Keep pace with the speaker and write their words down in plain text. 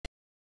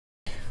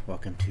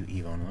welcome to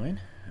EVE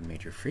Online. I'm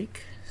Major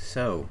Freak.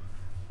 So,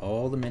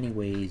 all the many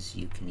ways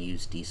you can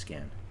use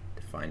Dscan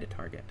to find a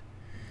target.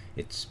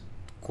 It's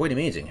quite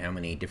amazing how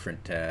many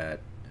different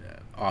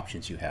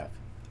options you have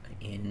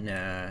in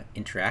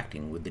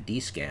interacting with the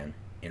Dscan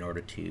in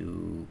order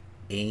to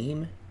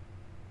aim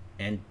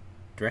and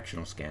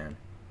directional scan.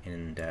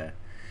 And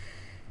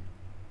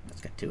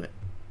let's get to it.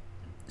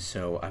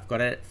 So I've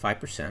got it at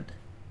 5%,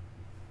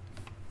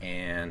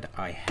 and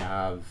I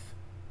have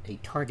a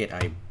target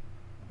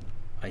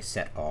I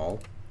set all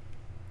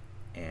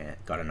and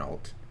got an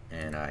alt,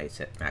 and I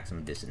set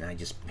maximum distance, and I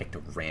just picked a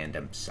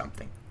random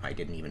something. I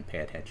didn't even pay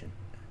attention.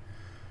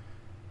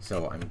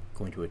 So I'm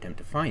going to attempt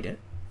to find it,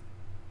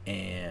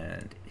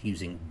 and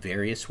using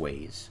various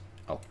ways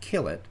I'll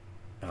kill it,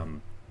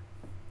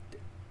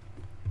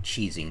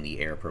 cheesing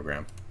the air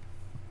program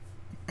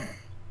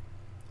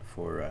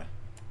for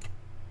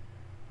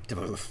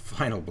the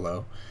final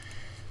blow.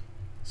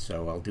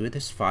 So I'll do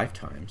this 5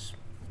 times,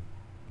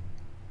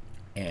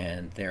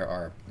 and there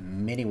are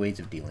many ways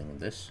of dealing with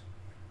this.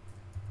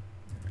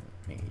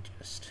 Let me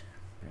just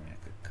bring back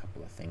a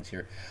couple of things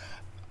here.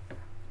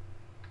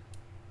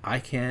 I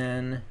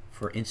can,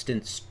 for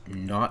instance,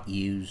 not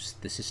use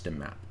the system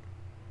map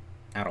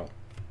at all,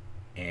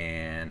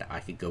 and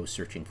I could go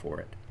searching for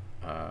it.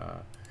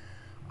 I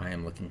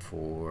am looking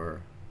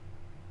for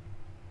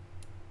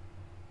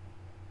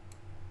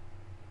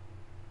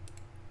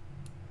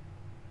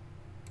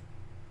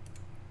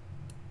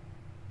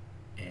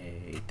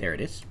there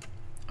it is.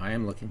 I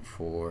am looking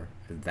for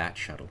that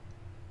shuttle,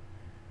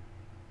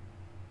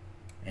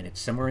 and it's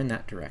somewhere in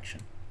that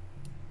direction.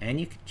 And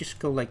you could just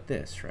go like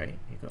this, right?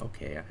 You go,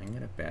 okay, I'm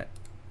gonna bet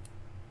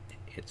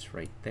it's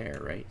right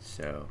there, right?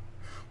 So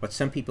what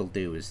some people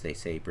do is they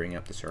say bring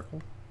up the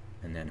circle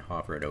and then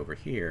hover it over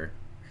here.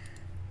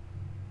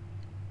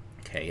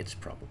 Okay, it's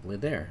probably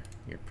there.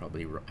 You're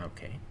probably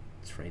okay,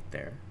 it's right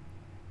there.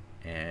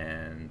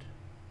 And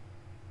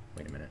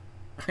wait a minute,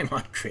 I'm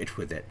on grid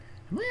with it.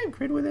 Am I on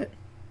grid with it?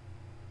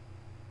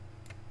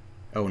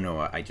 Oh no,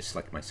 I just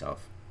selected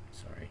myself.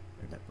 Sorry,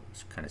 that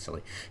was kind of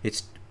silly.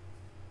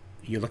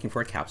 You're looking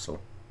for a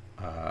capsule.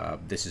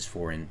 This is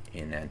for in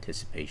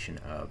anticipation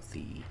of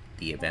the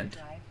event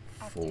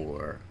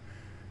for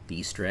the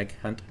Easter egg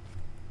hunt.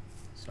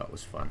 So it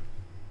was fun.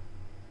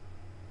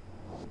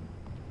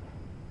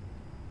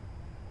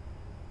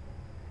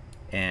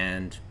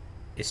 And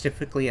it's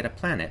typically at a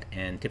planet,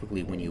 and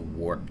typically when you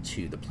warp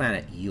to the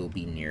planet, you'll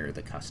be near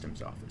the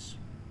customs office,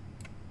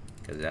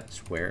 because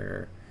that's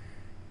where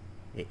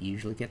it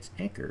usually gets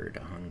anchored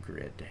on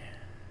grid.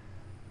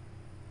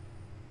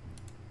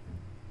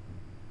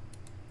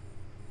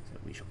 So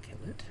we shall kill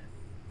it.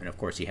 And of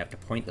course you have to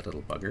point the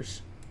little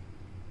buggers.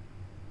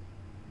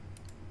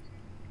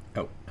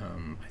 Oh,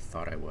 I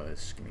thought I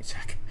was, give me a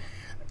sec.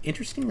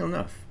 Interesting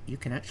enough, you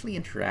can actually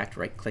interact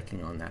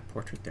right-clicking on that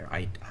portrait there.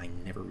 I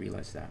never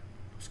realized that.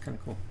 It was kind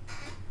of cool.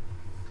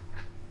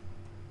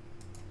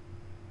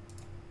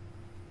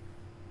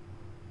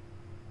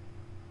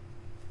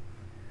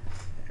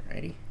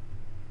 Alrighty.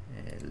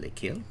 Le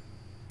kill.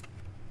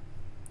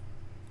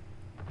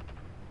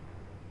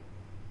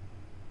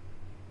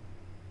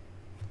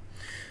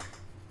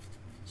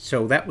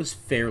 So that was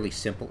fairly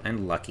simple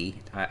and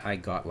lucky. I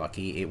got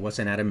lucky. It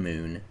wasn't at a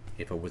moon.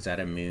 If it was at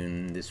a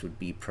moon, this would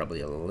be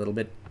probably a little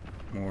bit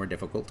more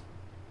difficult.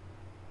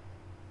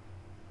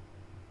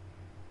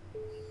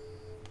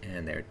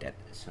 And they're dead.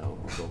 So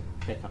we'll go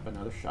pick up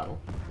another shuttle.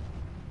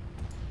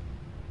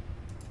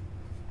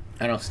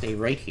 And I'll stay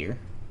right here.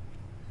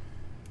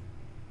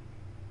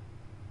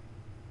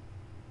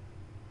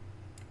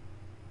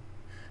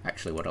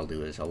 Actually, what I'll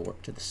do is I'll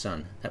warp to the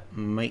sun. That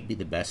might be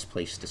the best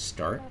place to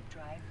start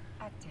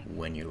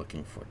when you're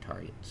looking for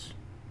targets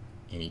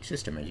in each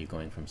system, as you're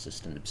going from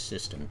system to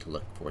system to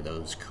look for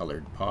those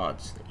colored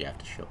pods that you have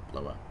to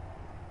blow up.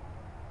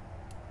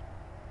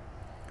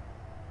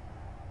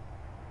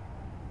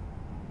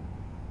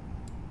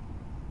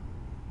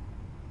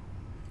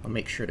 I'll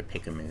make sure to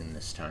pick them in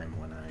this time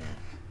when I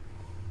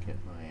get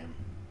my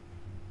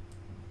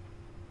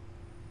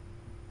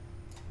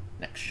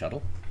next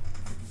shuttle.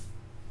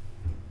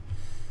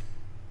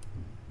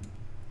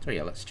 So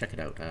yeah, let's check it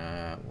out.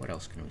 What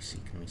else can we see?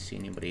 Can we see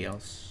anybody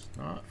else?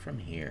 Not from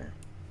here.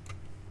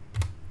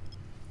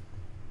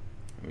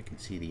 And we can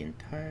see the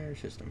entire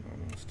system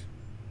almost.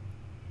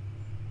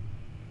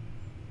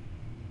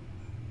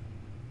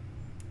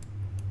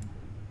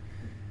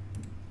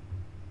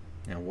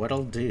 Now what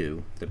I'll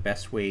do, the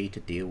best way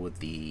to deal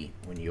with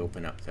when you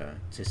open up the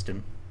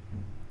system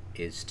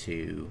is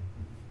to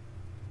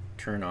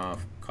turn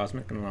off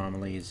cosmic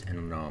anomalies,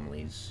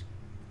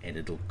 and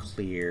it'll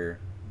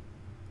clear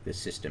the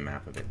system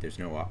map of it. There's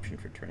no option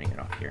for turning it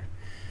off here,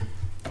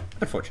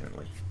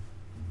 unfortunately.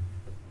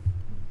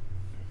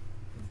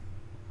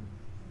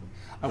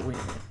 Oh wait a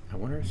minute, I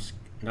wonder if,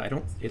 no, I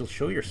don't, it'll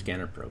show your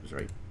scanner probes,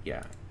 right?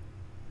 Yeah.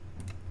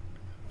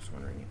 I was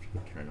wondering if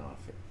you could turn off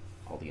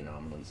all the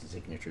anomalies and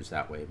signatures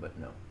that way, but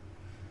no.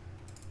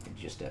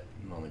 Just a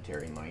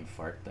momentary mind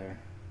fart there.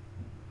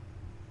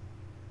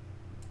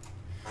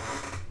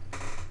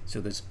 So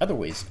there's other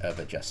ways of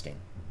adjusting,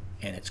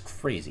 and it's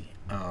crazy.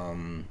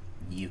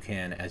 You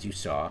can, as you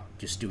saw,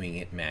 just doing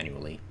it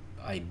manually,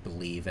 I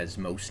believe, as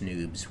most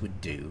noobs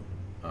would do,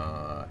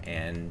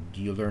 and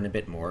you learn a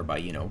bit more by,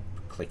 you know,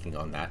 clicking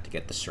on that to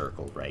get the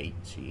circle right,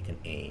 so you can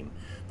aim.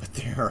 But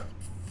there are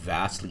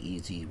vastly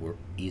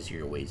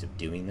easier ways of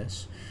doing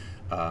this.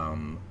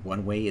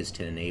 One way is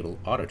to enable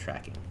auto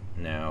tracking.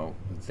 Now,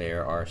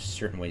 there are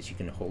certain ways you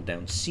can hold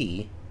down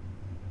C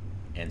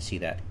and see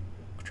that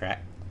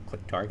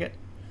click target.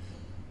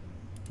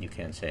 You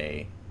can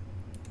say,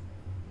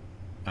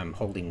 I'm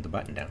holding the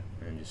button down,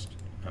 and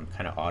I'm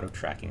kind of auto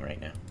tracking right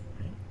now.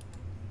 Right?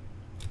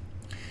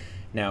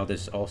 Now,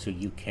 there's also,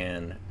 you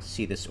can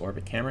see this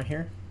orbit camera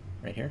here,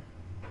 right here.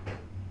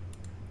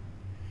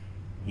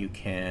 You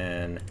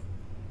can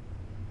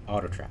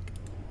auto track.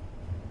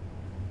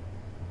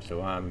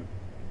 So I'm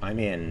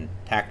in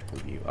tactical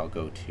view. I'll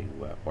go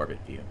to orbit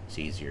view. It's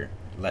easier,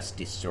 less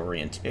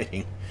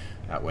disorientating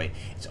that way.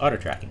 It's auto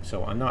tracking,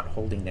 so I'm not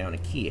holding down a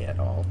key at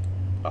all,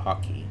 a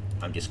hotkey.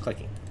 I'm just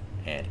clicking,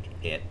 and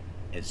it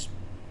is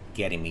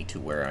getting me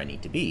to where I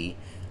need to be.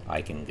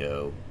 I can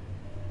go,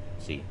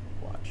 see,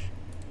 watch,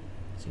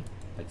 see,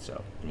 like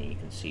so, and you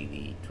can see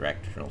the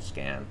directional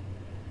scan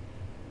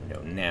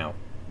window. Now,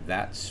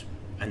 that's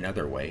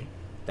another way.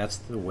 That's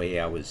the way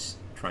I was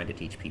trying to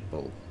teach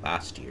people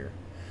last year.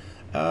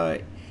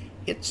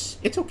 It's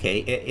okay.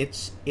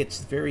 It's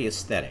very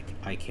aesthetic.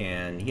 I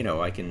can, you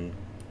know, I can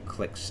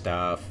click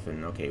stuff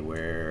and okay,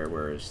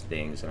 where's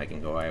things, and I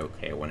can go,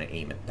 okay, I want to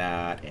aim at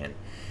that, and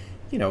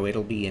you know,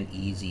 it'll be an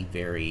easy,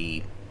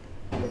 very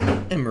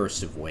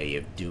immersive way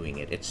of doing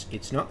it.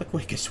 It's not the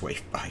quickest way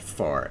by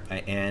far,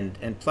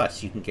 and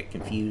plus you can get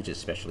confused,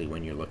 especially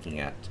when you're looking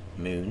at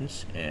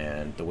moons.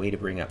 And the way to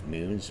bring up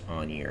moons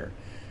on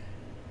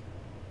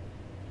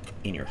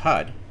in your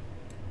HUD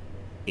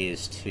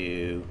is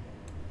to,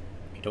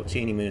 you don't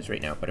see any moons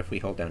right now, but if we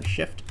hold down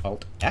Shift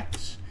Alt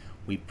X,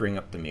 we bring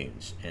up the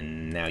moons,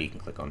 and now you can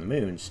click on the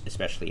moons,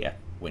 especially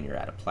when you're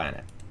at a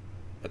planet.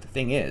 But the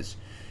thing is,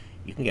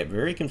 you can get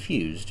very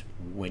confused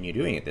when you're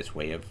doing it this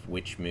way of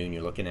which moon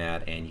you're looking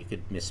at, and you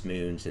could miss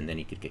moons, and then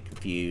you could get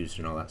confused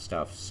and all that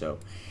stuff. So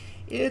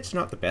it's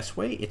not the best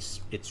way.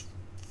 It's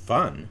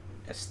fun,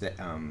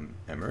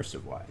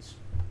 immersive wise.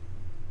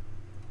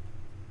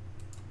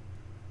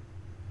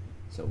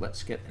 So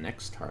let's get the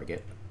next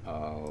target.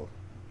 I'll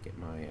get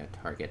my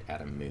target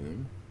at a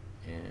moon,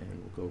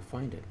 and we'll go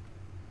find it.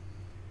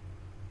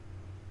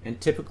 And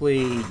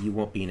typically, you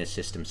won't be in a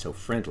system so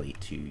friendly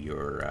to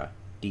your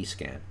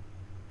Dscan,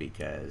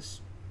 because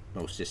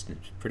most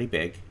systems are pretty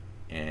big,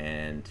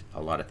 and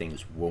a lot of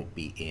things won't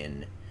be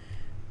in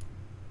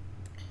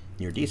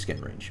your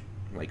Dscan range,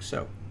 like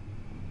so.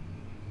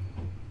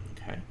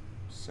 Okay,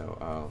 so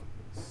I'll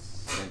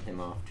send him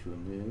off to a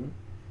moon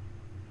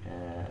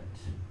at,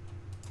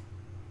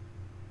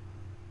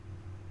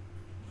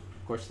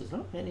 of course, there's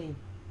not many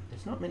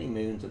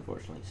moons,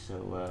 unfortunately,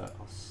 so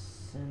I'll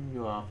send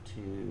you off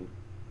to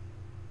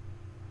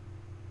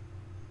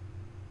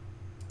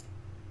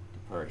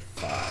Depari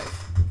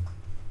 5.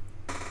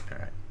 All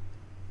right.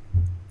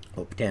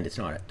 We'll pretend it's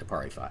not at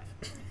Depari 5.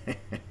 All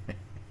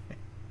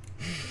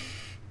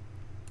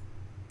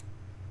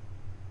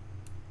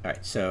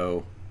right,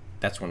 so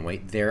that's one way.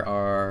 There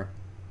are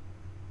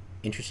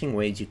interesting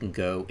ways you can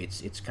go.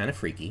 It's kind of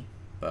freaky,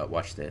 but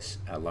watch this.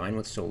 Align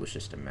with solar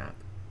system map.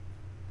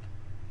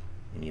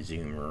 And you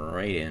zoom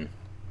right in.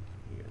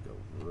 You gotta go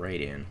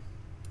right in.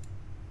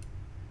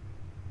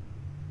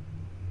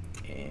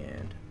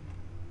 And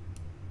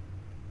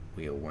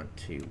we'll want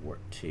to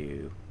work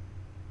to,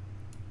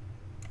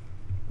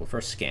 we'll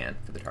first scan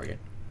for the target,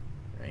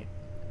 right?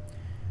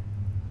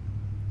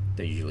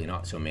 There's usually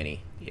not so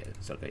many. Yeah,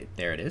 it's okay.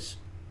 There it is.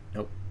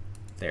 Nope.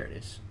 There it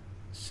is.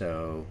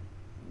 So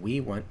we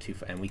want to,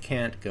 and we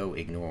can't go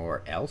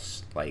ignore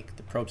else like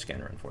the probe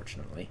scanner,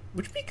 unfortunately,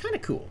 which would be kind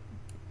of cool.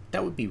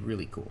 That would be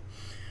really cool.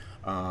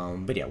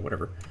 But yeah,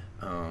 whatever.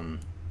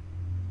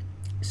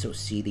 So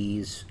see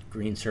these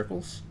green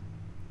circles,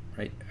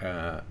 right?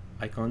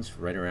 Icons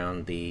right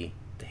around the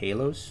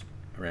halos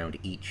around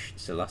each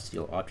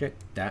celestial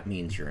object. That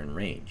means you're in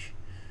range,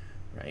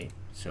 right?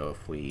 So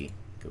if we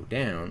go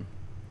down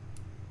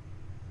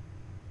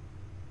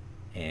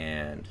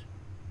and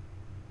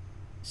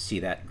see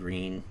that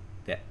green,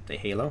 the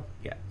halo,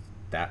 yeah,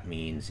 that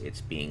means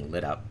it's being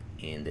lit up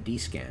in the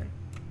Dscan.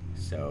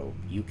 So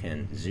you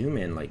can zoom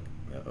in like,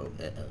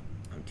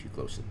 I'm too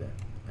close to that.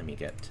 Let me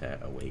get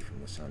away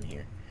from the sun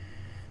here.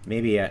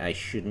 Maybe I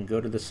shouldn't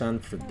go to the sun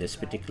for this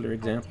particular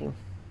example.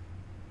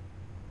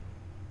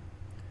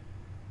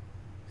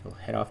 So we'll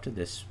head off to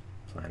this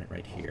planet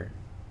right here.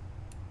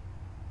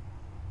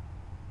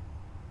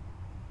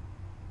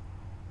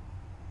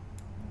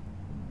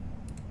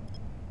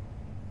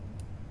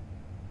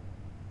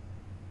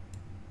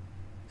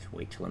 Just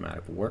wait till I'm out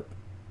of warp.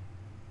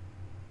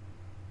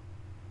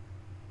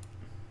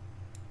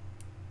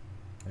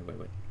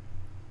 Wait.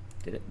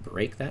 Did it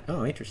break that?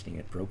 Oh, interesting.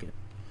 It broke it.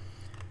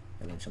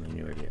 I learned something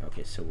new every day.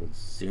 Okay, so we'll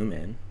zoom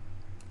in.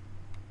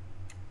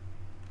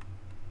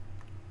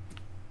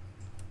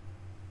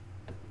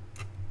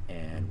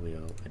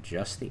 we'll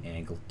adjust the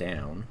angle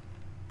down.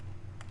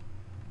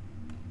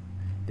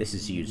 This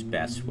is used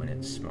best when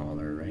it's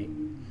smaller, right?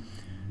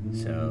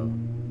 So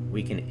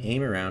we can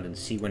aim around and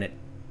see when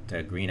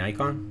the green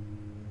icon,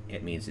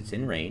 it means it's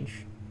in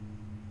range.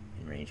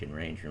 In range, in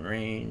range, in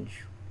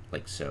range,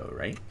 like so,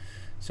 right?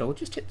 So we'll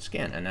just hit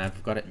scan, and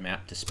I've got it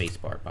mapped to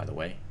spacebar, by the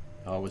way.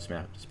 Always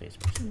mapped to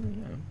spacebar. So,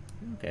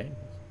 okay,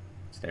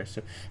 it's there.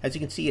 So as you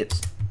can see,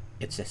 it's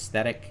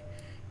aesthetic.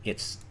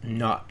 It's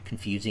not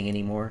confusing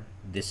anymore.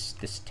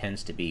 This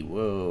tends to be,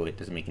 whoa, it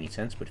doesn't make any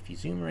sense. But if you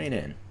zoom right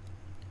in,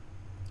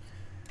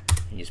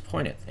 and you just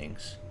point at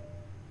things,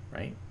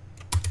 right?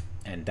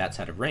 And that's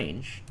out of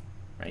range,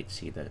 right?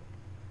 See the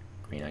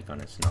green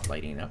icon is not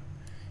lighting up.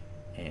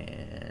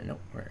 And no,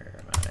 where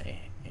am I?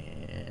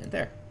 And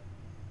there,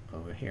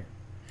 over here.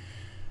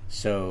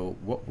 So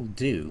what we'll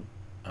do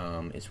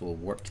is we'll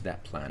warp to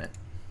that planet.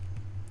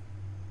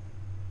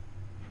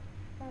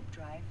 Warp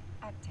drive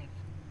active.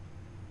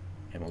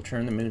 And we'll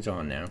turn the moons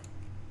on now.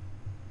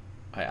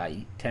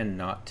 I tend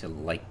not to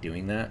like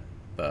doing that,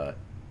 but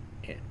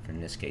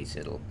in this case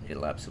it'll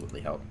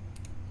absolutely help.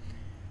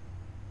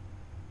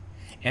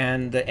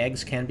 And the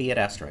eggs can be at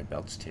asteroid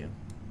belts too.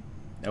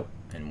 Nope,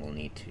 and we'll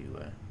need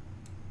to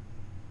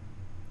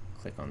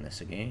click on this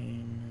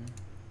again.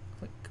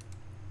 Click,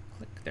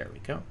 click, there we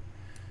go.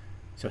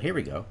 So here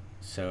we go.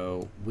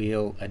 So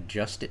we'll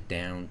adjust it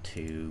down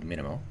to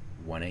minimal,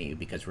 1 AU,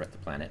 because we're at the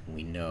planet and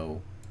we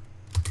know,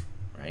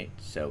 right?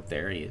 So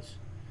there he is.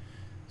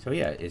 So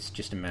yeah, it's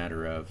just a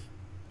matter of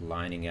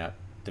lining up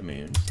the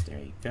moons. There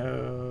you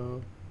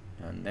go.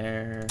 Down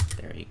there.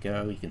 There you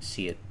go. You can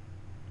see it,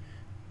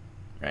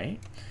 right?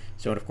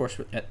 So of course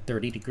at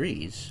 30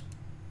 degrees,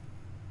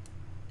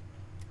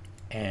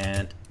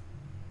 and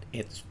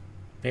it's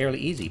fairly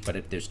easy, but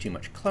if there's too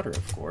much clutter,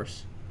 of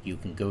course, you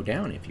can go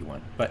down if you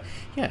want. But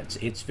yeah,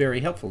 it's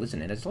very helpful,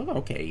 isn't it? It's like,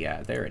 okay,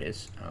 yeah, there it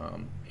is.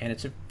 And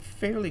it's a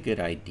fairly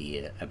good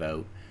idea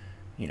about,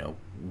 you know,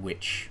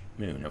 which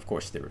moon. Of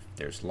course,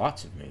 there's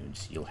lots of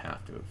moons. You'll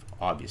have to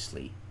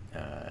obviously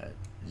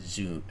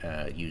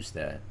use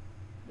the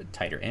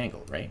tighter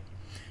angle, right?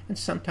 And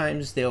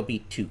sometimes they'll be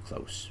too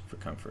close for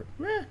comfort.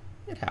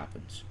 It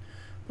happens,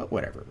 but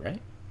whatever,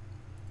 right?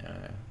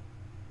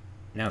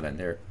 Now then,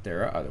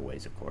 there are other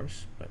ways, of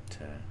course, but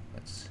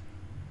let's.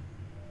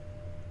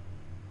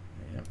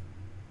 Yeah.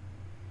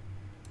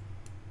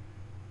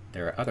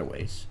 There are other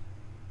ways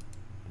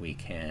we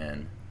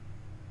can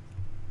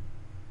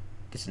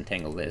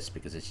disentangle this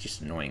because it's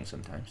just annoying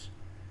sometimes.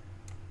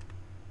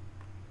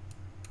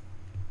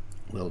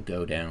 We'll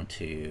go down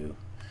to,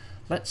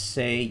 let's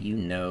say you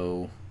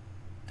know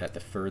that the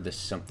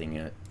furthest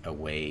something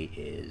away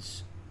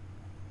is,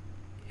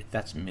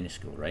 that's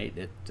minuscule, right?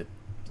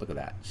 Look at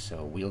that.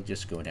 So we'll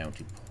just go down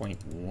to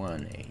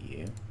 0.1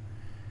 AU.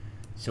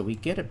 So we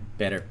get a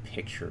better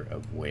picture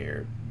of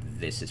where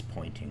this is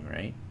pointing,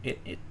 right?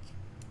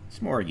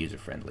 It's more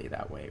user-friendly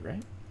that way,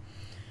 right?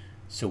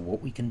 So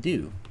what we can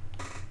do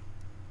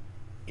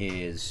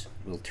is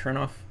we'll turn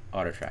off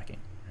auto tracking,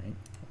 right?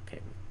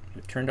 Okay,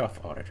 we've turned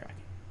off auto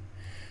tracking.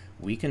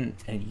 We can,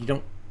 and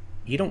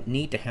you don't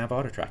need to have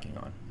auto tracking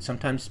on.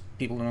 Sometimes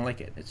people don't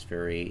like it. It's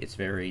very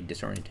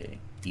disorientating.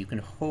 You can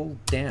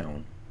hold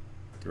down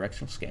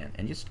directional scan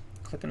and just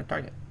click on a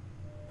target.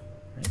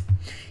 Right?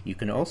 You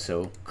can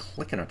also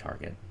click on a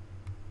target.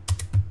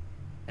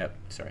 Oh,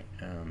 sorry.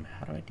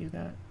 How do I do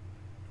that?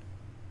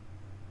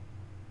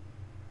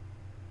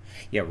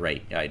 Yeah,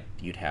 right.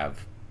 You'd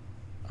have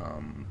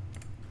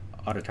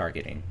auto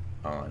targeting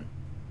on.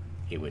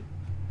 It would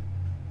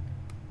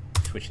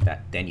switch to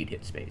that. Then you'd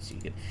hit space.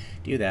 You could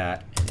do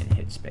that and then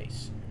hit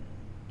space.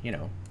 You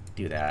know,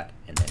 do that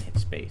and then hit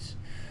space.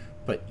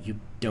 But you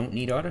don't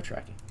need auto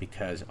tracking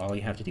because all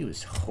you have to do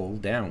is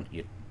hold down.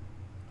 You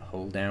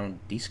hold down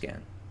Dscan,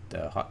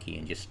 the hotkey,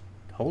 and just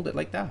hold it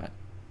like that,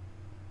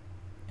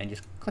 and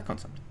just click on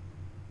something.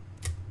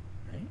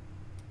 Right?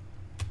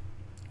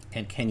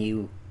 And can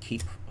you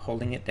keep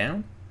holding it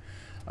down?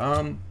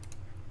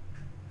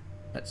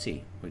 Let's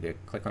see. We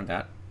could click on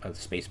that. The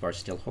spacebar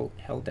still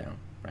held down,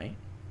 right?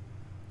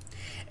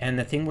 And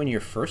the thing when you're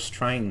first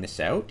trying this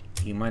out,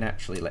 you might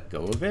actually let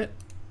go of it,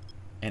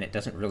 and it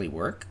doesn't really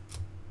work.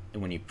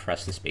 And when you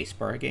press the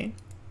spacebar again,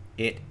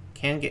 it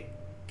can get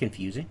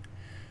confusing.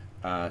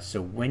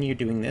 So when you're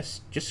doing this,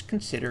 just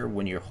consider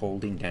when you're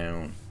holding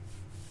down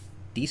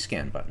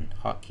Dscan button,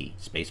 hotkey,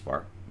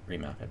 spacebar,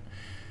 remap it,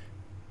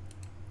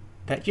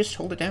 that just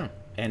hold it down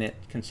and it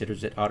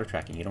considers it auto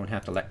tracking. You don't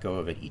have to let go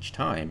of it each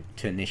time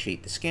to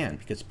initiate the scan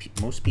because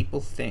most people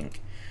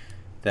think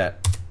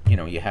that, you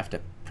know, you have to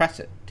press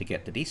it to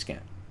get the Dscan,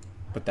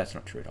 but that's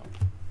not true at all.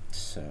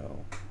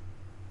 So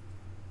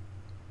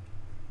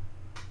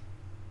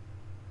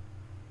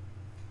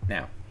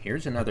now,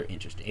 here's another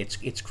interesting.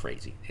 It's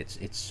crazy.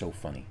 It's so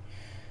funny.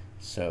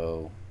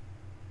 So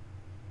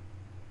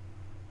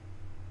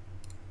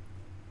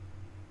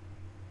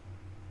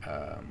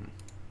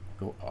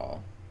go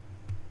all,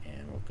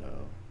 and we'll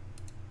go.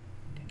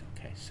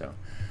 Okay, so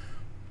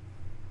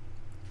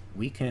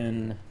we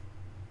can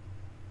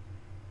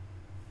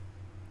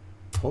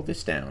hold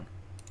this down,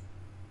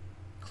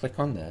 click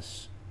on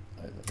this.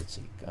 Let's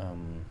see.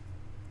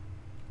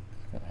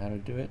 How to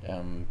do it?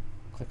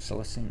 Click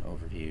Celestine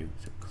Overview.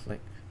 So click,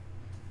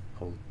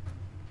 hold,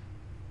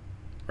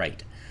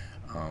 right.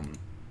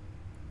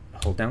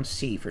 Hold down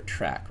C for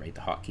track, right? The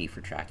hotkey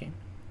for tracking.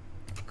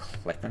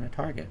 Click on a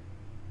target,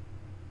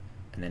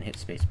 and then hit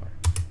spacebar.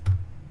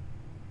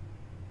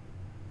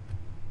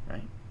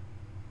 Right?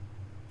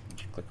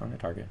 You click on a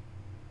target.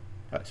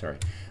 Oh, sorry.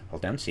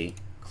 Hold down C.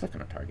 Click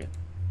on a target.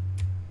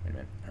 Wait a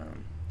minute.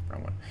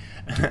 Wrong one.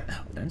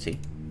 Hold down C.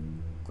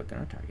 Click on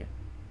a target.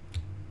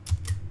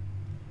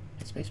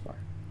 Hit spacebar.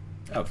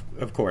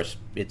 Of course,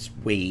 it's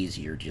way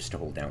easier just to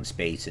hold down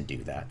space and do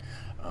that.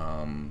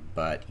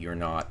 But you're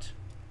not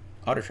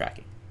auto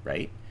tracking,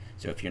 right?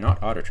 So if you're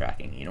not auto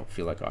tracking, you don't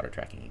feel like auto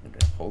tracking, you can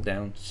hold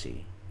down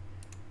C,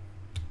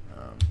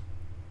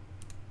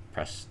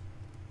 press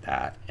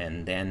that,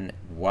 and then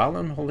while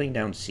I'm holding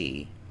down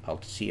C,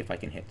 I'll see if I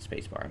can hit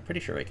spacebar. I'm pretty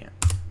sure I can.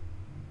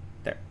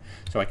 There.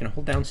 So I can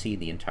hold down C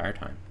the entire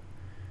time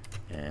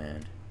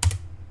and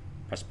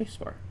press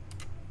spacebar.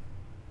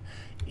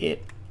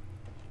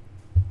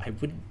 I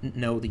wouldn't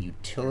know the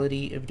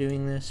utility of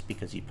doing this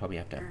because you'd probably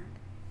have to. Can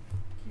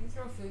you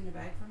throw food in the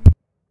bag for me?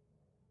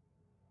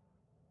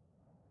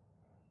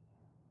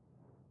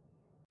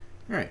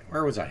 All right,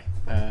 where was I?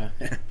 A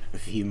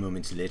few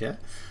moments later.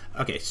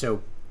 Okay,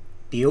 so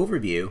the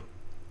overview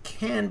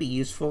can be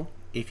useful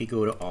if you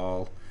go to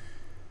all,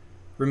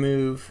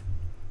 remove,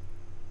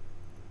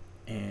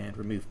 and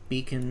remove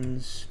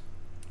beacons,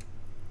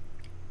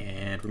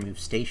 and remove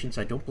stations.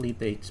 I don't believe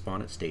they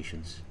spawn at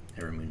stations.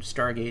 And remove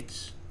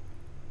stargates.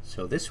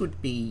 So this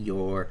would be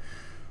your,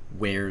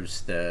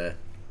 where's the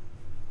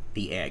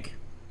egg.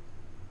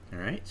 All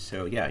right,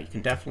 so yeah, you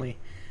can definitely,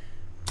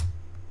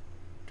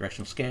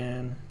 directional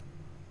scan.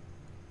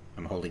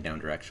 I'm holding down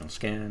directional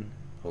scan,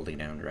 holding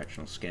down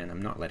directional scan.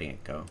 I'm not letting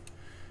it go.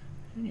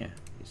 And yeah,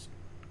 just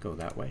go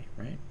that way,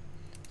 right?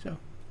 So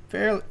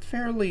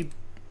fairly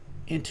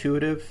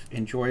intuitive,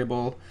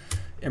 enjoyable,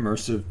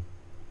 immersive,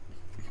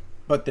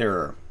 but there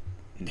are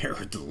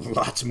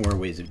lots more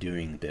ways of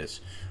doing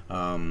this.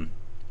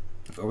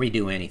 Before we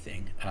do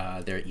anything,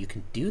 you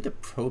can do the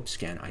probe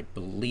scan. I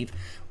believe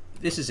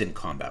this is in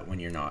combat when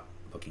you're not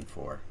looking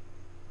for.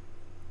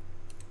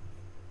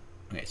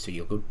 Okay, so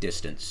you'll go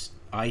distance.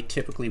 I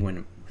believe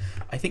when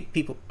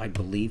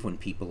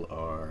people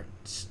are,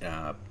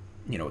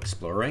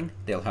 exploring,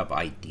 they'll have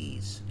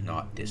IDs,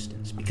 not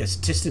distance, because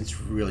distance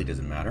really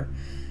doesn't matter,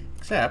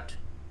 except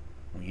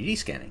when you're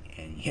descanning.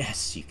 And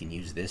yes, you can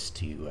use this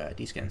to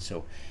descan.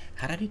 So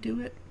how did I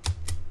do it?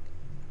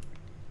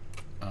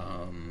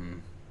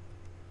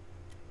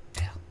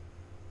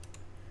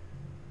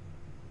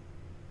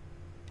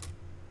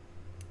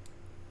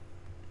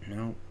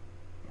 No.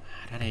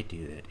 How did I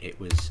do that? It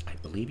was, I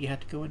believe you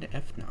had to go into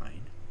F9.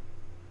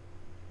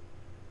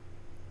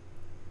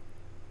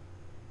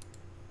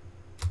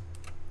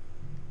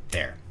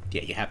 There.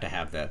 Yeah, you have to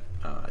have the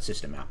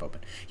system map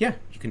open. Yeah,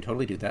 you can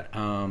totally do that.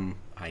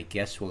 I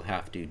guess we'll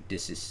have to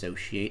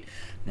disassociate.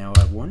 Now,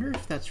 I wonder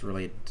if that's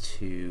related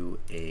to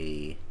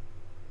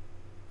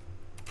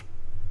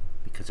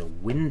because a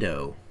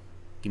window,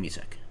 give me a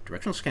sec.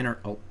 Directional scanner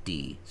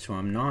Alt-D. So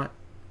I'm not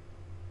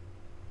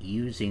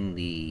using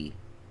the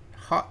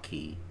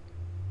hotkey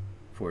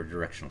for a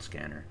directional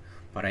scanner,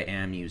 but I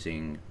am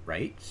using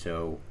right,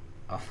 so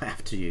I'll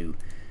have to,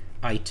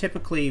 I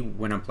typically,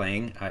 when I'm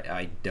playing,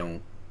 I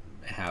don't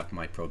have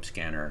my probe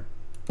scanner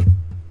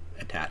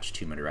attached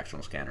to my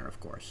directional scanner, of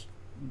course,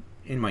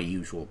 in my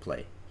usual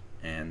play,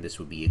 and this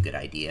would be a good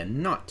idea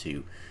not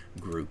to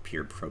group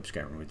your probe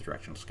scanner with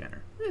directional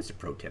scanner. It's a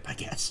pro tip, I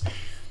guess.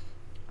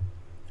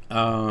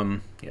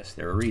 Yes,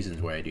 there are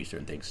reasons why I do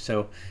certain things.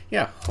 So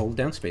yeah, hold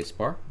down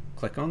spacebar,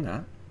 click on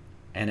that,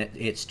 and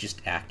it's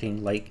just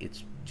acting like,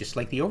 it's just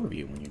like the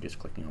overview when you're just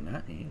clicking on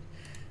that. And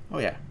oh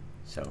yeah,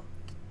 so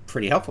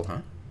pretty helpful, huh?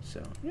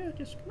 So yeah,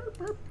 just burp,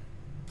 burp,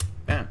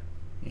 bam.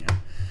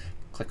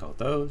 Click all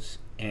those,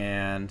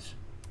 and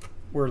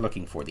we're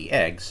looking for the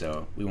egg,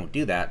 so we won't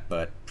do that.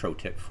 But pro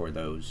tip for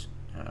those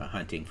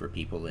hunting for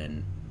people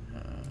in.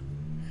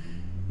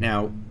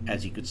 Now,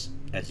 as you could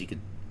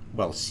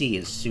well see,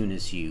 as soon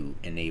as you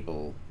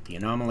enable the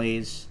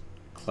anomalies,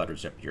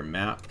 clutters up your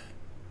map.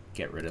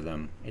 Get rid of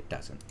them. It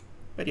doesn't.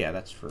 But yeah,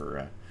 that's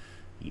for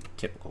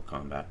typical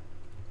combat.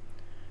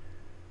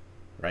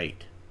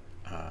 Right.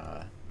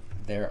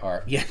 There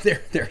are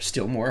there are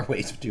still more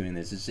ways of doing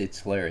this. It's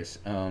hilarious.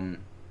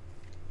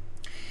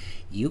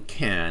 You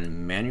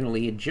can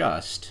manually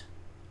adjust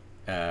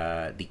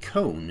the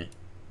cone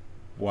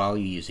while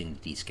you're using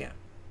the Dscan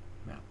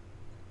map.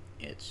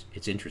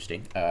 It's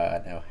interesting.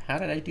 Now, how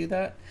did I do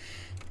that?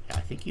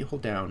 I think you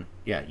hold down.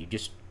 Yeah,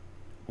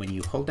 when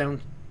you hold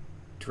down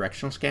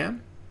directional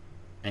scan.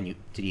 And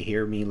did you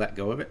hear me let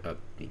go of it? Oh,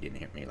 you didn't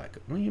hear me let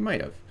go. Well, you might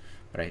have,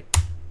 but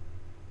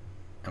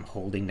I'm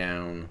holding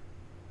down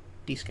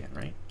Dscan,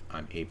 right?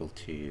 I'm able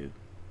to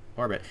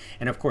orbit,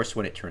 and of course,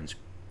 when it turns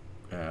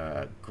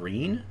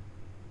green,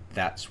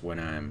 that's when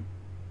I'm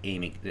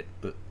aiming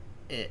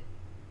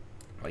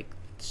like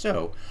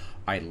So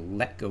I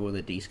let go of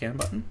the Dscan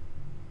button,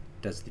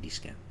 does the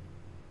Dscan.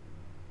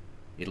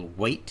 It'll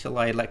wait till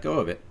I let go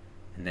of it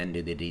and then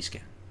do the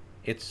Dscan.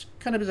 It's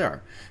kind of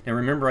bizarre. Now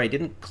remember, I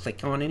didn't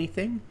click on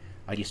anything.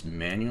 I just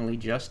manually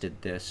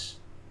adjusted this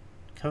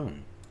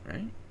cone,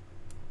 right?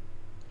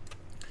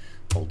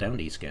 Hold down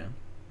Dscan,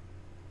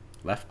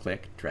 left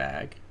click,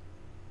 drag,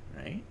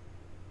 right?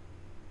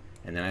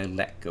 And then I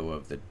let go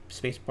of the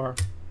spacebar,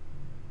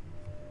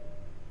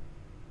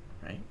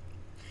 right?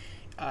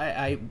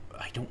 I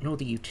don't know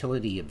the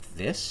utility of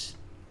this.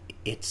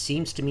 It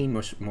seems to me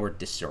more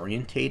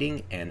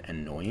disorientating and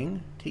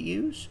annoying to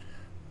use,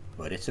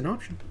 but it's an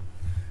option.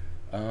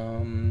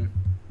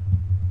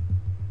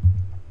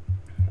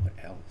 What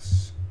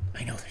else?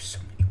 I know there's so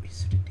many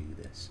ways to do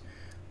this.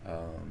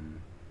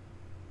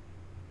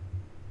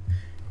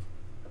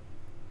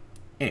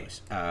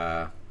 Anyways,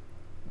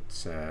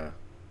 let's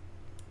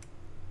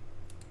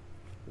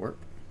warp.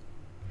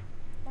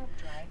 Warp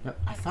drive. Now,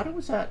 I thought it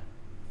was at.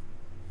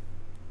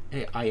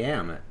 Hey, I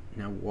am at.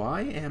 Now,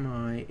 why am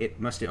I? It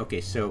must have.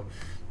 Okay, so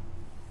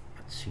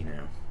let's see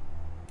now.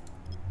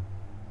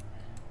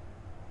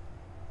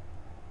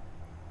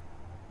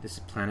 This is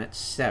planet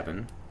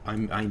 7.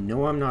 I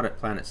know I'm not at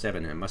planet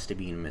 7. It must have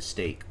been a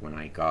mistake when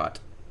I got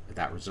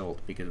that result,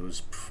 because it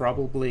was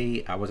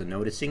probably, I wasn't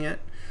noticing it,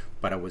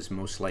 but I was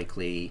most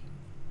likely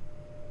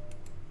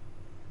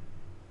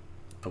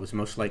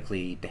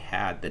to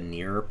had the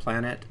nearer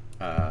planet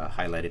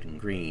highlighted in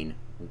green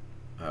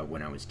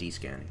when I was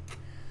descanning.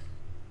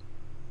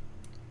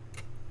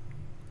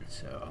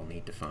 So I'll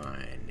need to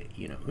find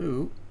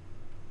you-know-who,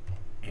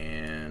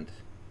 and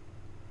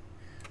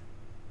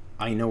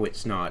I know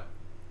it's not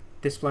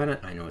this planet,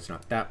 I know it's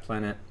not that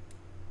planet.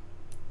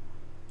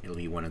 It'll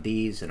be one of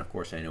these, and of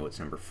course I know it's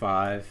number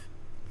 5.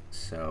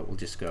 So we'll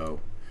just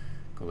go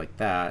like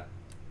that.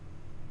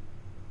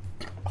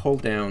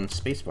 Hold down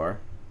spacebar.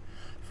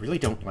 I really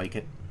don't like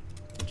it.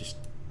 I just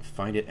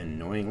find it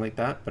annoying like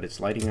that, but it's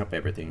lighting up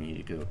everything.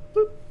 You go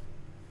boop.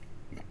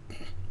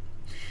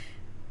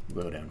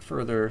 Go down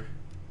further.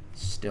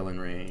 Still in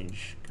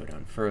range. Go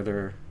down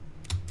further.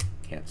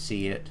 Can't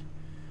see it.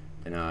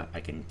 Then I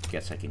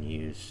guess I can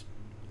use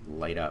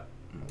light up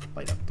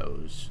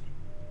those.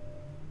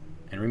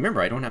 And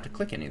remember, I don't have to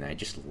click anything. I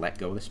just let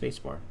go of the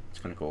spacebar. It's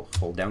going to go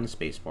hold down the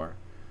spacebar,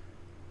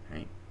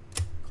 right?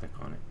 Click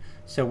on it.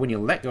 So when you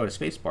let go of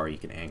the spacebar, you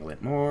can angle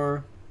it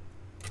more.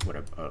 What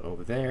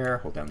over there?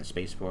 Hold down the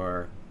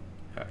spacebar.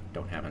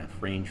 Don't have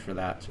enough range for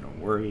that, so no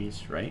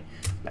worries, right?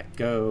 Let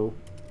go,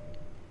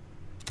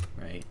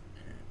 right?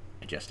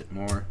 Adjust it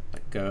more.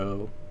 Let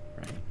go,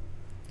 right?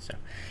 So,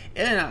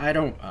 and I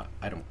don't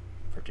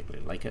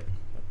particularly like it,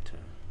 but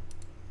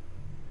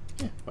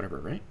yeah, whatever,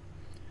 right?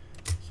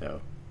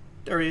 So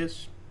there he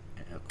is,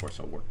 and of course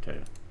I'll work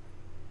to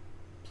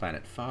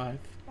planet 5.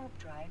 Warp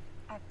drive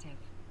active.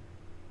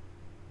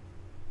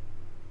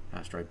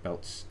 Asteroid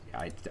belts.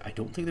 I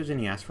don't think there's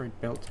any asteroid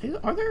belts. Hey,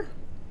 are there?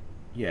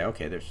 Yeah,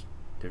 okay.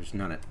 There's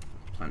none at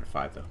planet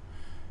 5 though.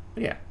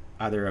 But yeah,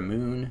 either a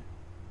moon,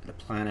 the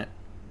planet,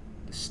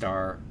 the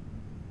star,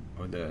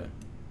 or the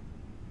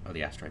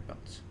asteroid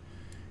belts.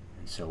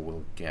 And so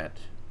we'll get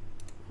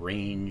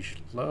range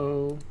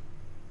low.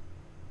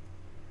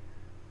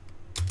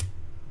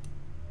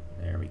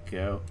 There we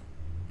go.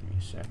 Give me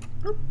a sec.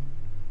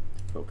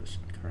 Focus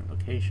on current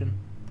location.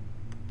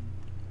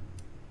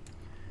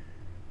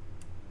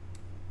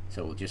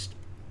 So we'll just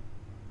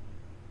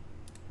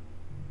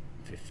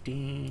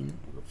 15,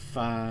 we'll go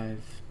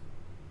 5,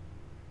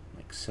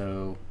 like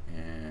so,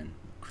 and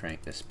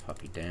crank this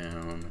puppy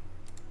down,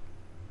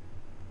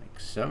 like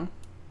so.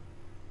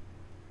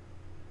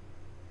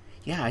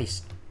 Yeah, I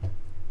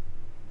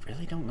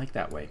really don't like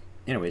that way.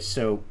 Anyways,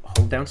 so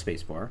hold down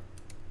spacebar,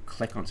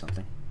 click on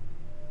something,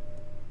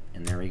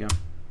 and there we go.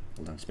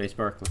 Hold down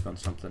spacebar, click on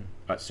something.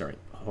 Sorry,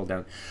 hold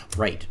down.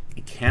 Right,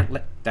 you can't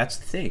let. That's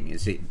the thing.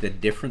 Is it the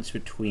difference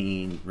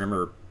between?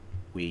 Remember,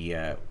 we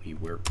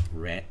were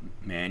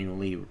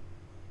manually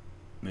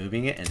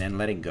moving it and then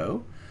letting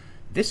go.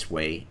 This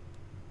way,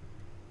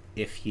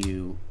 if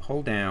you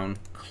hold down,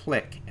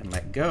 click, and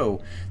let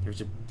go, there's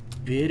a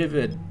bit of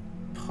a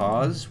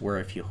pause where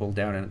if you hold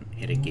down and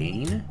hit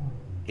again,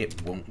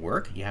 it won't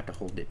work. You have to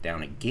hold it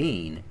down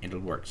again and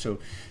it'll work. So,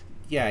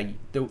 yeah,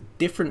 the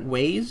different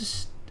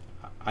ways.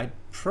 I'd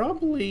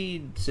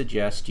probably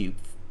suggest you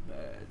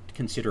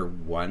consider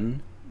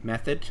one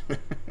method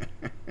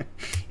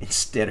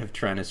instead of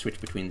trying to switch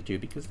between the two,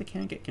 because they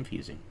can get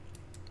confusing.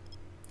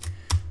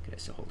 Okay,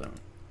 so hold on,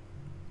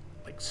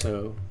 like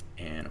so,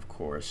 and of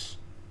course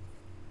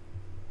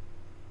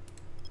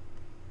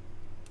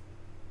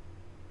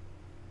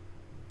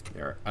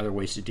there are other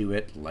ways to do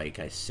it. Like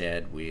I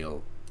said,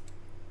 we'll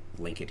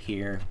link it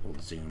here,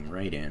 we'll zoom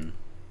right in,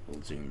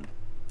 we'll zoom.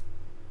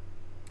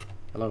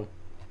 Hello?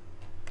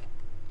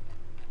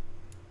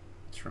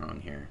 What's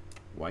wrong here?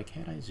 Why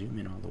can't I zoom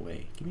in all the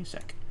way? Give me a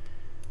sec.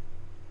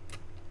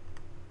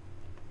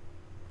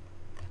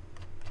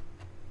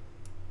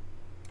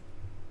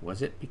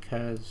 Was it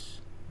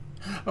because...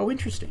 Oh,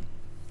 interesting.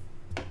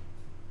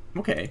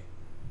 Okay.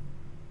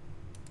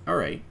 All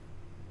right.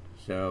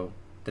 So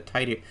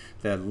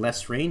the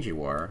less range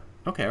you are.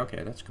 Okay,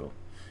 okay, that's cool.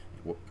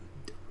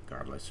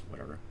 Regardless,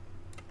 whatever.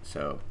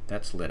 So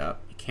that's lit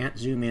up. You can't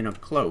zoom in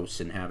up close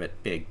and have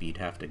it big, but you'd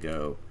have to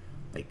go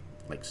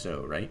like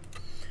so, right?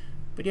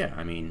 But yeah,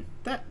 I mean,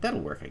 that'll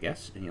work, I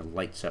guess. And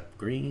lights up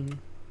green.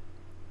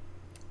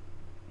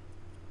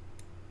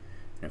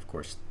 And of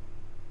course,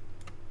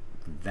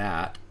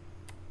 that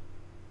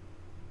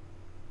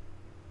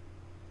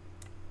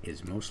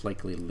is most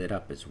likely lit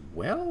up as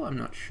well. I'm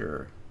not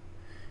sure.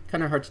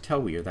 Kind of hard to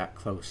tell when you're that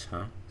close,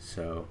 huh?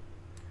 So,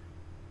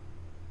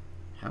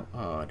 how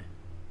odd.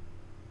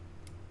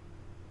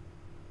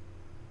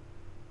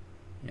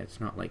 Yeah,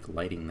 it's not like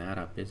lighting that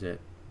up, is it?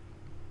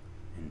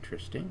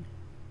 Interesting.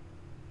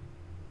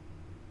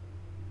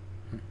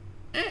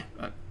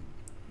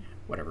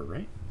 Whatever,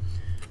 right?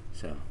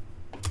 So,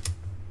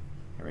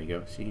 there we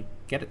go. See,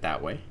 get it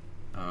that way.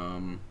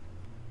 Yeah,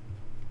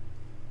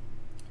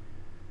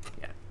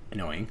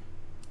 annoying.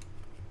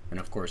 And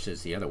of course,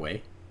 is the other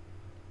way.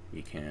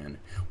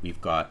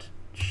 We've got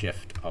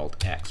Shift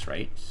Alt X,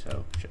 right?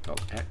 So Shift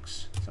Alt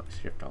X, so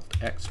Shift Alt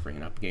X, bring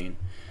it up again.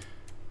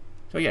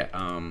 So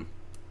yeah,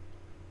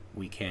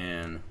 we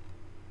can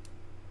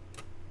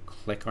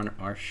click on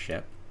our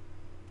ship,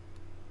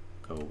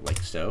 go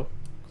like so,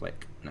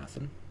 click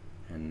nothing,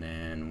 and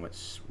then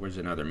where's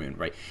another moon,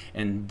 right?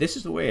 And this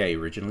is the way I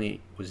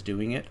originally was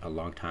doing it a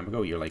long time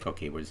ago. You're like,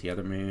 okay, where's the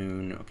other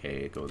moon?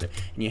 Okay, go there,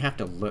 and you have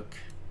to look.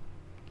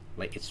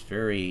 Like, it's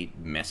very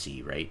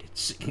messy, right?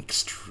 It's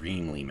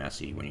extremely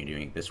messy when you're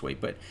doing it this way,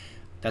 but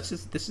this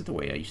is the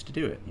way I used to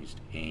do it. I used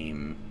to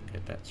aim,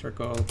 get that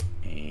circle,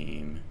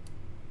 aim,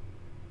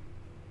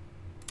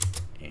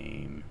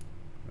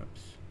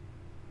 oops,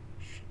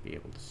 should be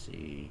able to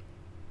see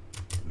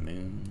the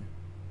moon.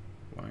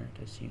 Why aren't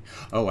I seeing?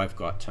 Oh, I've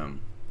got,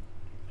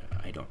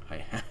 I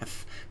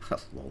have,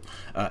 lol.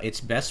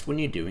 It's best when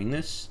you're doing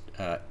this,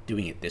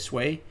 doing it this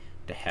way,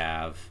 to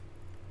have,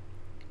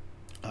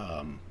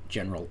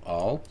 general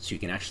all, so you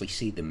can actually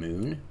see the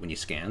moon when you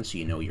scan, so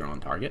you know you're on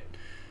target.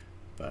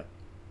 But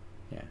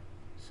yeah,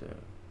 so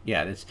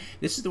yeah, this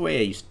is the way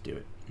I used to do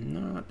it.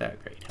 Not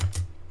that great, huh?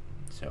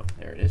 So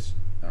there it is.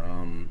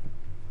 And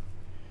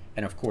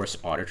of course,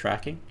 auto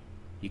tracking.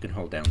 You can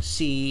hold down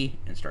C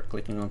and start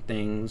clicking on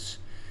things,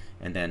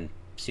 and then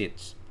see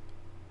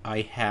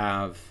I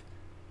have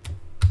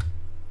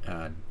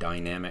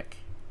dynamic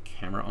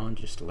camera on,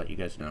 just to let you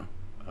guys know.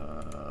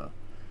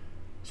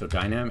 So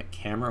dynamic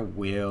camera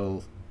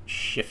will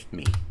shift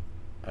me.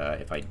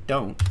 If I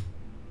don't,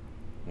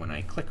 when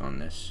I click on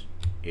this,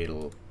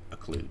 it'll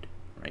occlude,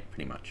 right?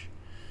 Pretty much.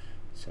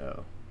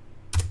 So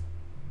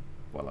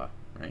voila,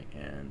 right?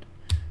 And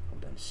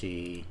hold down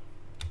C.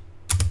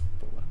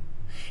 Voila.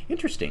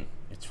 Interesting.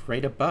 It's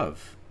right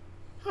above.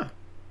 Huh.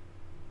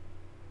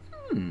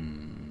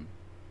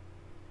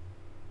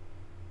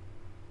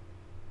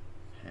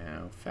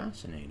 How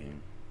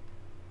fascinating.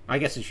 I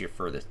guess if you're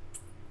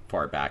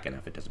far back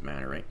enough, it doesn't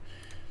matter, right?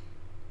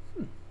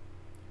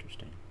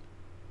 Interesting.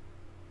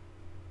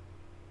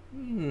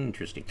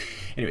 Interesting.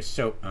 Anyway,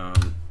 so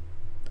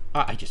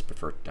I just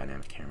prefer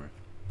dynamic camera.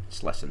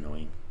 It's less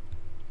annoying.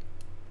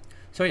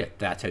 So yeah,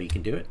 that's how you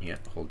can do it. Yeah,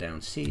 hold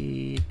down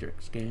C,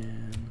 direct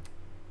scan.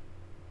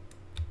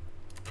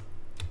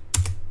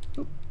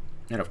 Oop.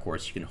 And of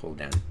course, you can hold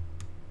the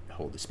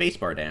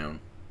spacebar down,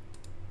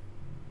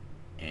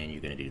 and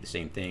you're going to do the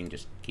same thing.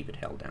 Just keep it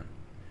held down.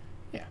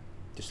 Yeah,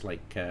 just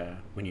like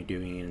when you're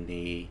doing in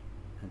the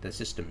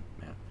system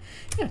map.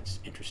 Yeah, it's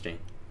interesting.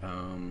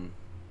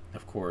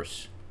 Of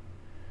course,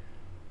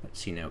 let's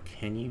see now.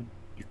 You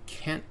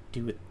can't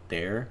do it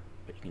there,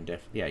 but you can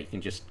definitely. Yeah, you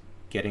can just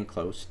get in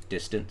close,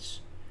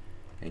 distance,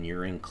 and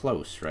you're in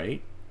close,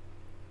 right?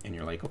 And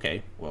you're like,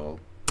 okay, well,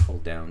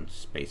 hold down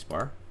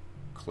spacebar,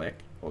 click,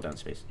 hold down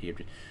space.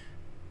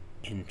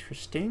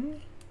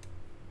 Interesting.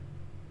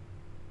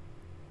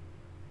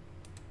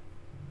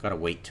 Gotta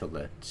wait till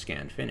the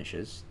scan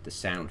finishes, the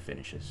sound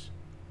finishes.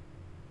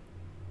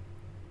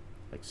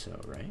 Like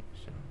so, right?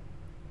 So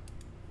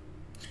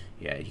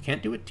yeah, you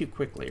can't do it too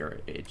quickly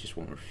or it just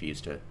won't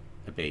refuse to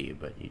obey you,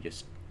 but you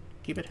just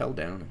keep it held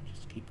down and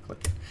just keep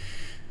clicking.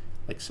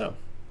 Like so.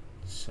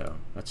 So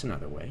that's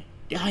another way.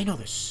 Yeah, I know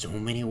there's so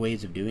many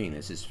ways of doing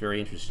this. It's very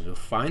interesting. So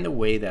find the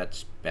way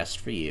that's best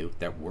for you,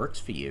 that works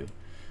for you.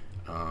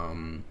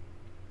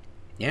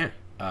 Yeah.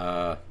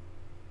 Yeah,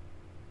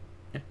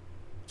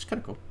 it's kind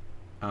of cool.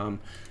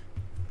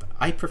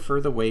 I prefer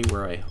the way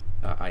where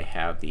I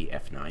have the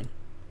F9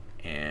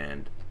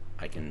 and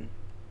I can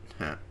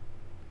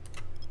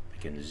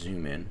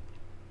zoom in,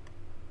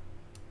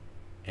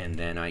 and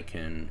then I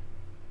can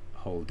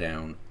hold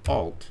down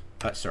Alt.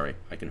 Sorry,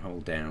 I can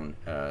hold down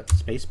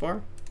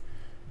spacebar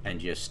and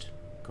just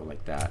go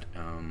like that.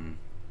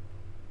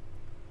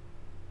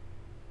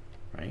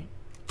 Right.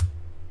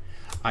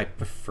 I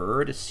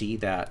prefer to see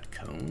that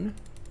cone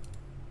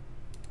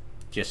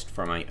just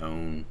for my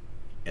own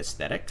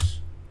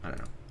aesthetics. I don't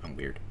know, I'm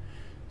weird.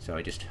 So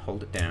I just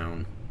hold it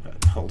down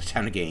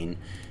again,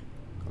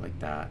 go like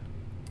that,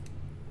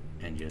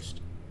 and just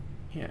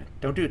yeah,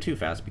 don't do it too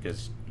fast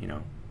because, you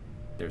know,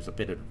 there's a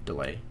bit of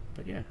delay,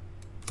 but yeah.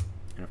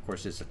 And of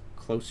course, there's a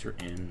closer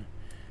in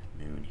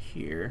moon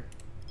here,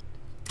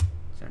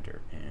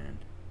 center, and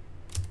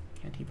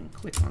can't even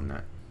click on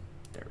that.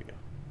 There we go,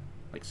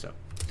 like so.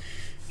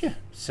 Yeah,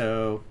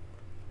 so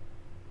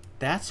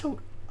that's how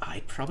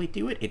I probably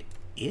do it. It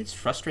is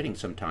frustrating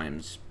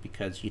sometimes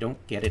because you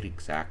don't get it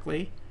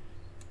exactly.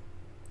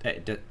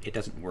 It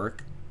doesn't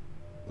work.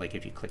 Like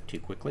if you click too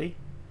quickly,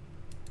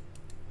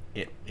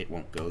 it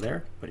won't go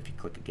there. But if you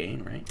click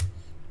again, right?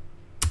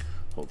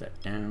 Hold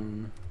that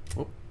down.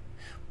 Whoop.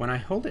 When I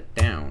hold it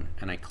down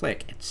and I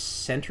click, it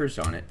centers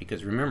on it,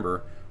 because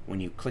remember, when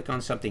you click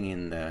on something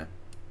in the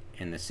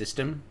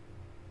system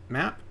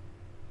map,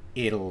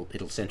 it'll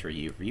center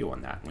your view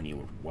on that when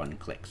you one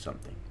click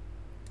something,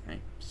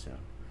 right? So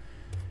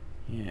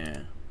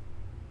yeah,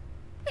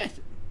 right.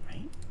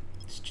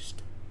 It's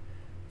just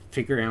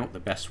figuring out the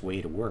best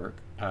way to work.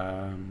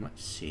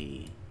 Let's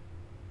see.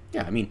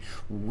 Yeah, I mean,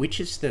 which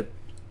is the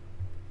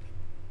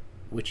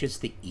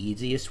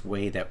easiest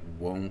way that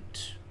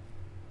won't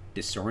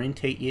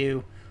disorientate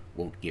you,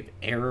 won't give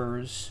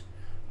errors?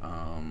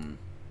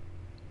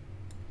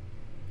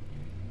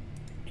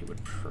 It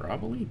would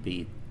probably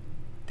be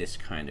this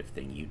kind of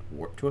thing. You'd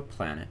warp to a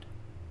planet,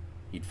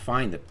 you'd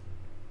find the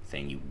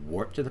thing, you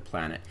warp to the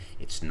planet,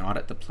 it's not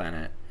at the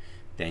planet,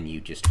 then you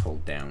just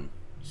hold down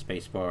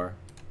spacebar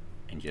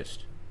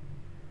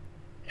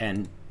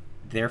and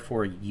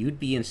therefore you'd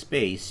be in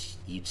space,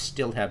 you'd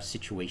still have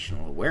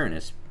situational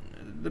awareness.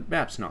 The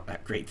map's not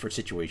that great for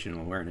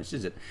situational awareness,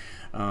 is it?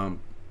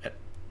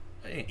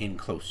 In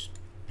close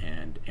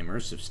and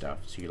immersive stuff.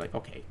 So you're like,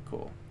 okay,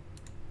 cool.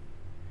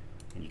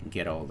 And you can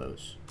get all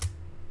those.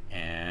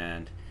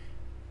 And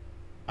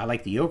I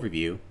like the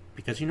overview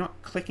because you're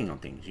not clicking on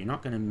things. You're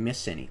not going to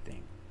miss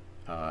anything.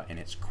 And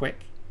it's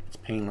quick, it's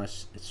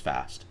painless, it's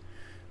fast.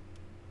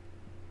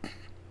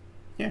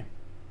 Yeah.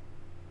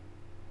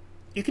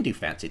 You can do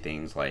fancy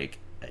things like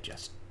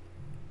adjust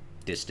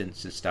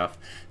distance and stuff.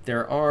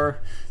 There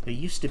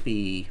used to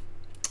be,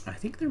 I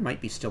think there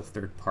might be still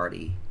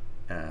third-party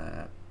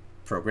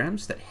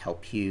programs that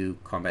help you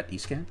combat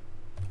Dscan.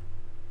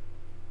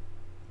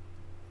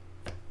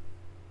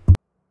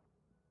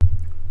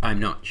 I'm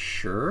not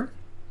sure,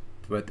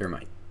 but there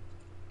might.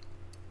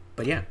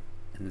 But yeah,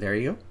 there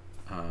you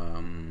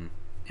go.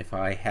 If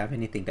I have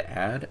anything to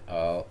add,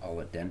 I'll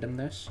addendum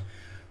this.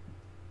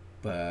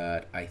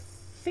 But I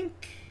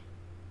think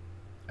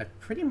I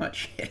pretty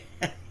much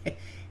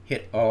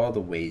hit all the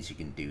ways you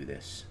can do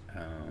this.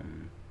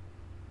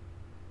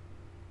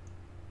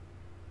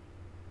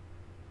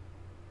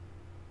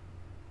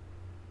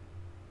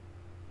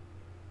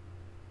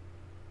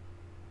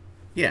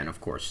 Yeah, and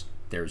of course,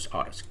 there's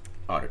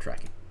auto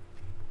tracking.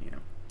 You know,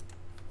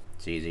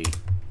 it's easy.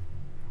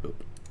 Boop.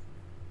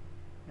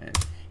 And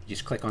you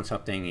just click on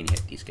something and you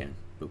hit Dscan.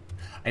 Boop.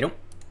 I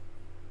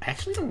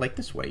actually don't like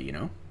this way, you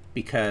know,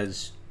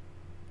 because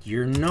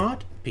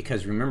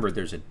because remember,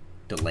 there's a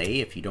delay.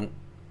 If you don't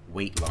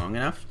wait long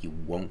enough, you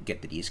won't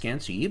get the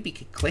Dscan. So you'd be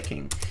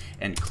clicking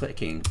and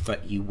clicking,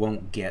 but you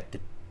won't get the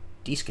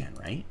Dscan,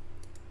 right?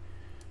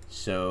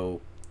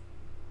 So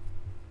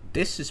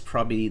this is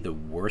probably the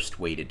worst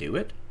way to do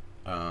it,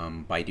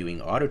 by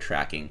doing auto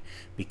tracking,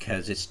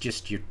 because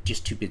you're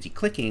just too busy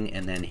clicking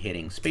and then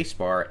hitting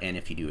spacebar, and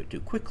if you do it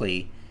too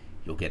quickly,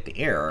 you'll get the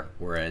error.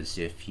 Whereas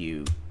if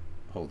you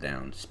hold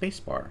down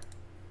spacebar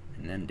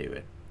and then do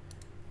it,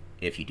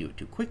 if you do it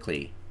too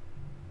quickly,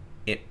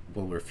 it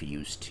will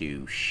refuse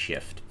to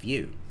shift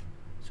view.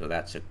 So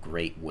that's a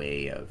great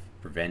way of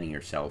preventing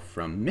yourself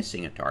from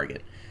missing a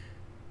target,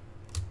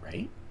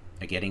 right?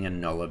 Getting a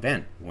null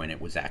event when it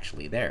was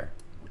actually there,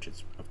 which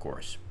is, of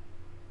course,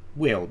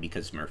 will,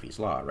 because Murphy's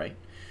Law, right?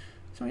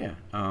 So yeah,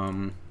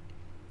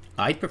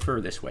 I'd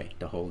prefer this way,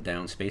 to hold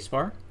down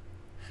spacebar,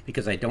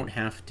 because I don't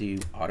have to do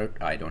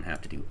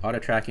auto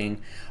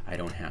tracking, I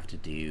don't have to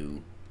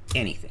do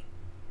anything.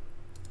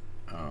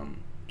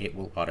 It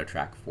will auto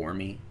track for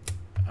me.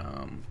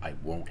 I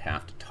won't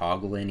have to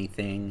toggle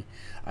anything.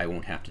 I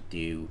won't have to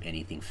do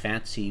anything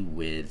fancy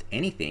with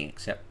anything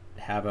except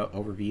have an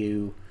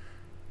overview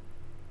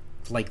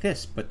like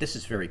this. But this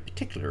is very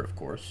particular, of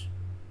course,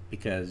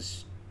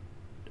 because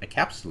a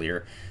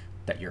capsuleer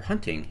that you're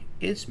hunting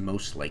is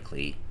most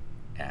likely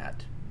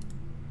at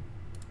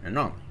an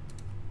anomaly,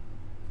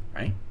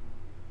 right?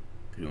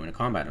 Doing a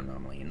combat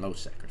anomaly in low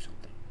sec or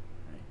something,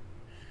 right?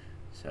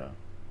 So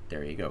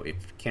there you go. If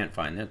you can't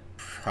find it,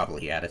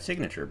 probably add a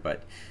signature,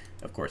 but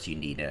of course you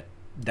need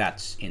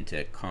that's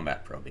into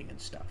combat probing and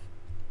stuff,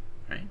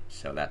 right?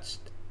 So that's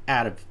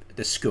out of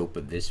the scope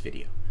of this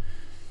video.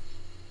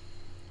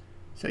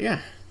 So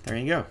yeah, there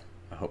you go.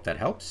 I hope that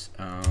helps.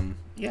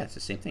 Yeah, it's the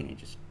same thing. You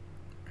just,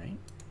 right?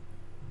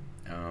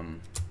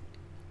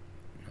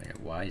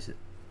 Why is it?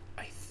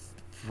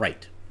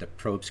 Right, the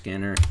probe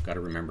scanner. Got to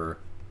remember,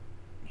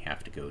 you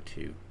have to go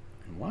to.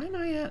 And why am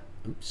I at?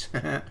 Oops,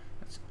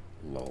 that's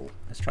lol.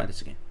 Let's try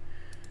this again.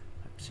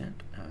 5%.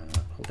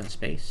 Hold down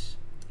space.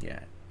 Yeah,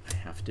 I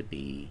have to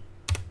be.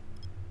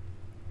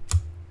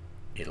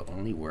 It'll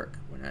only work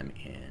when I'm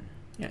in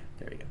Yeah,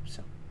 there we go.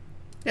 So,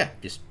 yeah,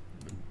 just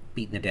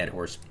beating a dead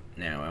horse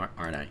now,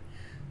 aren't I?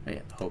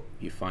 I hope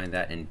you find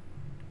that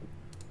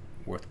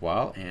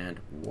worthwhile. And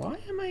why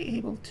am I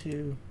able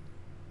to...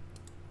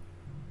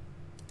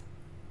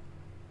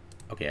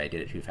 Okay, I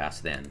did it too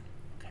fast then.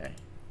 Okay.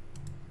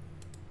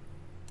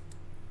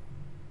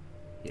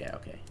 Yeah,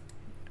 okay.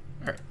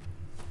 All right.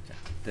 So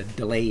the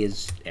delay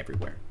is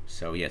everywhere.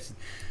 So, yes,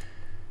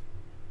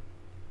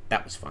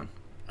 that was fun.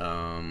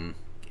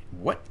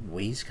 What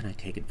ways can I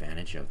take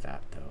advantage of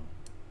that, though?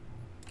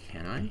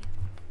 Can I?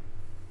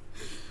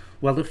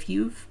 Well, if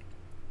you've,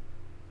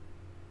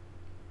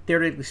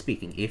 theoretically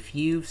speaking, if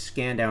you've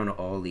scanned down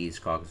all these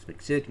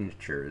cosmic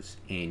signatures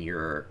in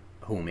your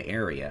home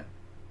area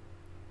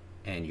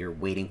and you're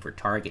waiting for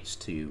targets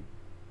to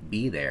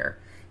be there,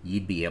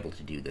 you'd be able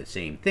to do the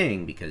same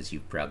thing because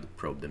you've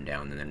probed them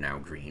down and they're now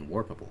green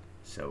warpable.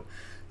 So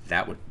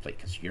that would, like,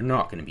 because you're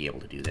not going to be able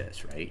to do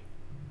this, right?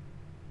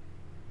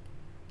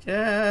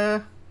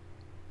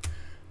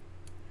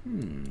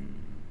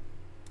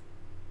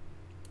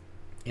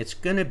 It's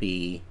going to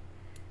be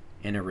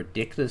in a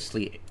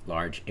ridiculously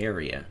large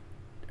area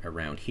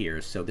around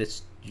here, so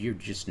this, you're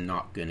just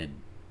not going to,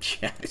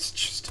 yeah, it's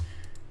just,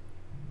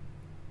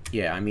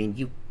 yeah, I mean,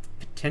 you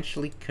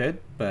potentially could,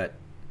 but,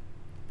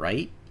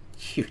 right?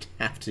 You'd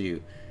have to,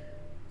 you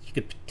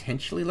could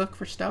potentially look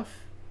for stuff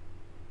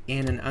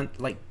in an,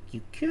 like,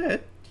 you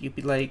could, you'd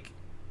be like,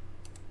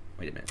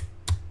 wait a minute.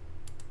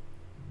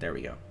 There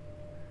we go.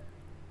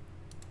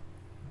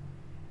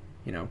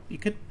 You know, you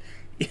could,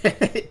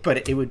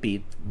 but it would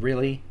be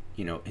really,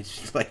 you know,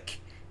 it's just like,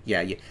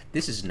 yeah,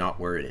 this is not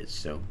where it is,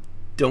 so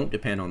don't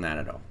depend on that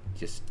at all.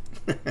 Just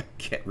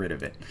get rid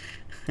of it.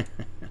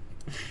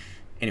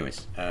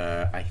 Anyways,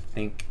 I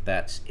think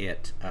that's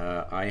it.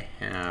 I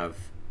have,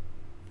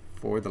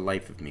 for the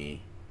life of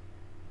me,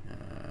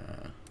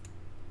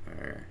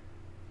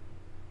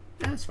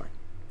 that's fine.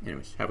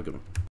 Anyways, have a good one.